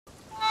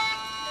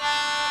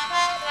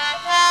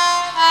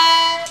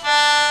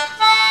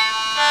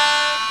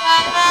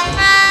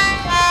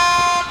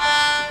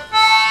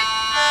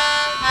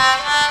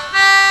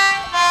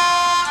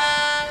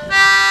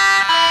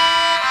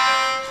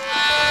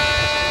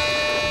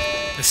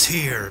This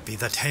here be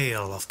the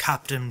tale of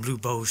Captain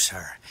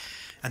Blubosa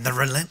and the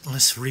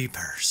Relentless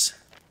Reapers.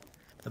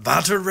 The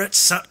Battered Wretch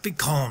sat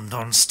becalmed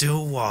on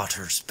still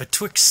waters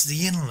betwixt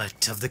the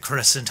inlet of the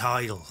Crescent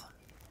Isle,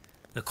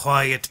 the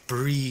quiet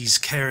breeze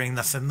carrying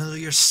the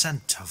familiar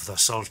scent of the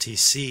salty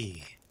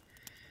sea.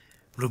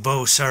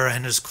 Blubosa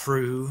and his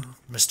crew,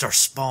 Mr.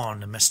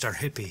 Spawn and Mr.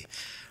 Hippie,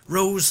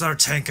 rose their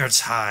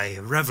tankards high,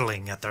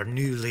 revelling at their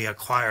newly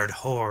acquired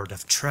hoard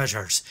of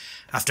treasures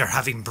after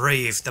having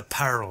braved the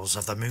perils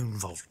of the moon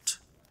vault.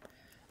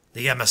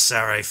 The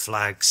emissary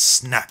flag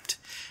snapped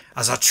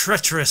as a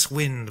treacherous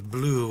wind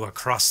blew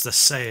across the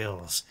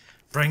sails,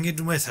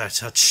 bringing with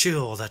it a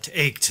chill that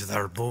ached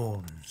their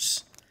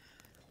bones.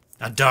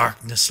 A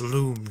darkness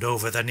loomed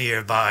over the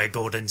nearby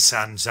Golden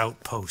Sands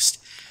outpost,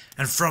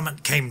 and from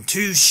it came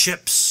two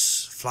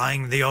ships,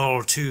 flying the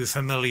all too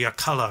familiar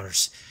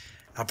colours,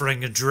 that bring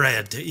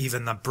dread to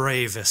even the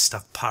bravest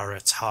of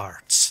pirates'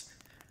 hearts.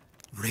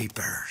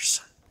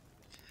 Reapers.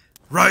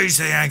 "Raise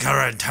the anchor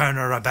and turn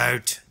her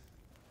about,"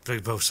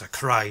 Blubosa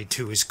cried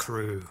to his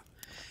crew.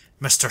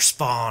 Mr.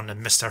 Spawn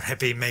and Mr.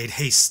 Hippie made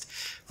haste,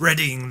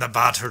 readying the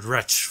Battered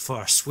Wretch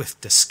for a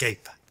swift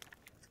escape.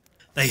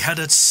 They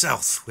headed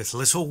south with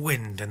little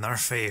wind in their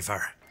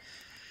favour.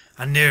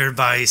 A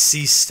nearby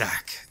sea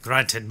stack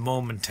granted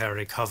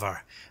momentary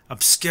cover,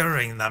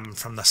 obscuring them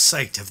from the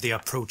sight of the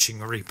approaching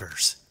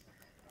reapers.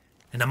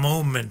 In a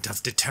moment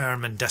of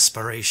determined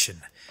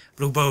desperation,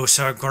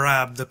 Blubosa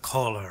grabbed the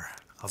collar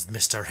of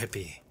Mr.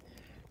 Hippie.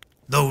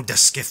 "Load the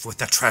skiff with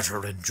the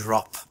treasure and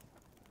drop."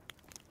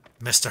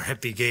 Mr.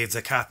 Hippie gave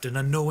the captain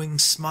a knowing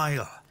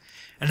smile,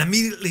 and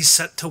immediately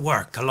set to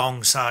work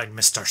alongside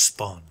Mr.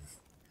 Spawn.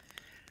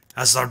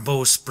 As their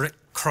bowsprit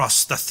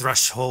crossed the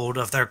threshold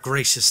of their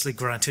graciously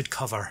granted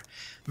cover,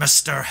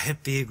 Mr.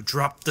 Hippie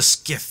dropped the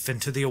skiff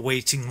into the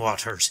awaiting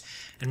waters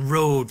and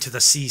rowed to the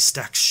sea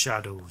stack's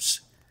shadows.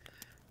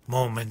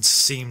 Moments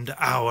seemed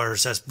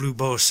hours as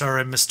Blubosa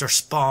and Mr.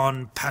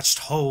 Spawn patched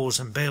holes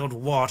and bailed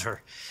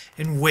water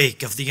in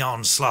wake of the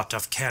onslaught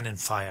of cannon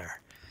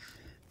fire,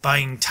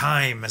 buying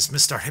time as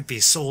Mr.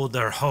 Hippie sold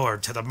their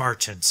hoard to the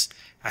merchants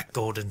at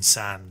Golden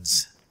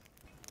Sands.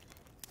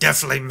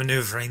 Deftly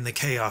manoeuvring the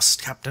chaos,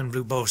 Captain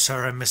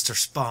Blubosa and Mr.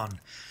 Spawn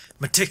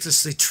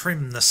meticulously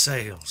trimmed the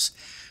sails,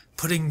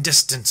 putting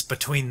distance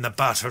between the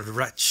Battered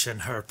Wretch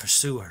and her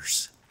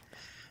pursuers.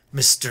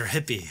 Mr.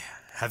 Hippie,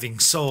 having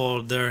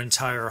sold their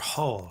entire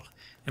haul,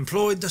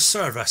 employed the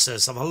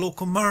services of a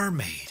local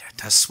mermaid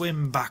to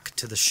swim back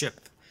to the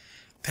ship,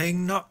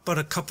 paying naught but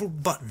a couple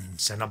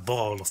buttons and a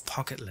ball of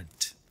pocket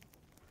lint.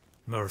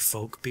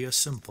 Merfolk be a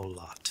simple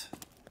lot.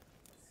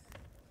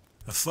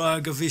 "The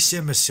flag of this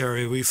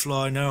emissary we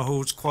fly now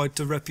holds quite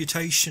a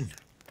reputation,"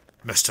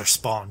 Mr.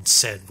 Spawn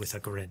said with a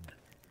grin.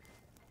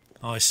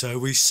 "I say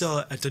we sell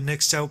it at the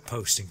next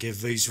outpost and give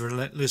these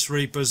relentless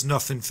reapers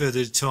nothing for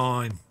their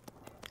time."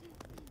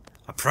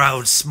 A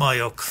proud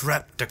smile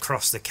crept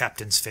across the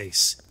captain's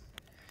face.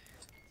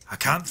 "I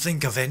can't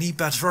think of any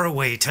better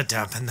way to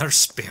dampen their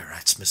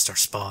spirits, Mr.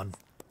 Spawn.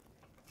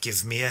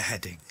 Give me a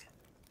heading."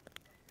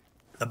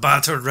 The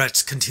Battered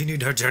Wretch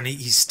continued her journey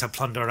east to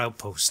plunder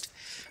outpost,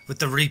 with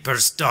the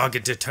reapers'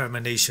 dogged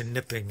determination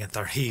nipping at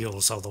their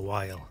heels all the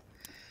while.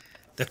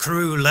 The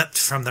crew leapt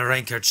from their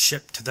anchored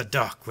ship to the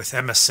dock with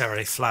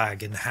emissary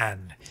flag in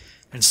hand,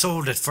 and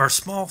sold it for a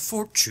small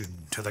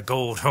fortune to the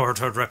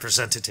gold-hoarded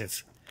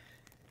representative.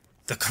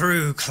 The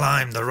crew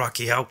climbed the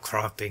rocky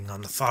outcropping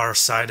on the far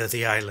side of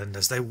the island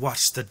as they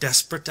watched the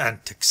desperate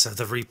antics of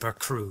the reaper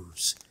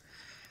crews.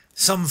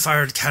 Some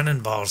fired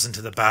cannonballs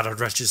into the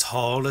Battered Wretch's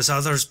hull as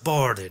others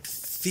boarded,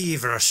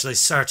 feverishly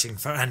searching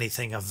for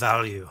anything of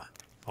value,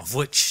 of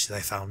which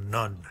they found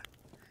none.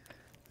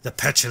 The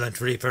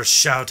petulant reapers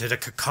shouted a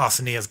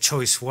cacophony of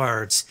choice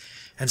words,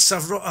 and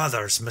several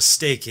others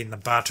mistaking the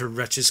Battered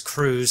Wretch's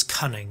crew's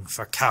cunning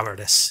for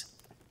cowardice.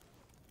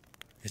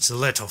 "It's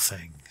little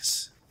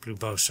things,"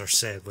 Blubosa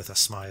said with a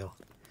smile.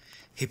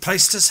 He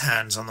placed his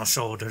hands on the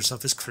shoulders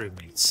of his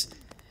crewmates.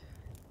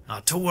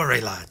 "Not to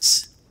worry,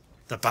 lads.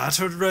 The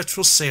Battered Wretch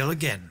will sail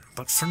again,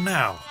 but for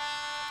now,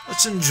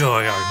 let's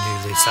enjoy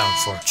our newly found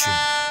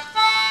fortune."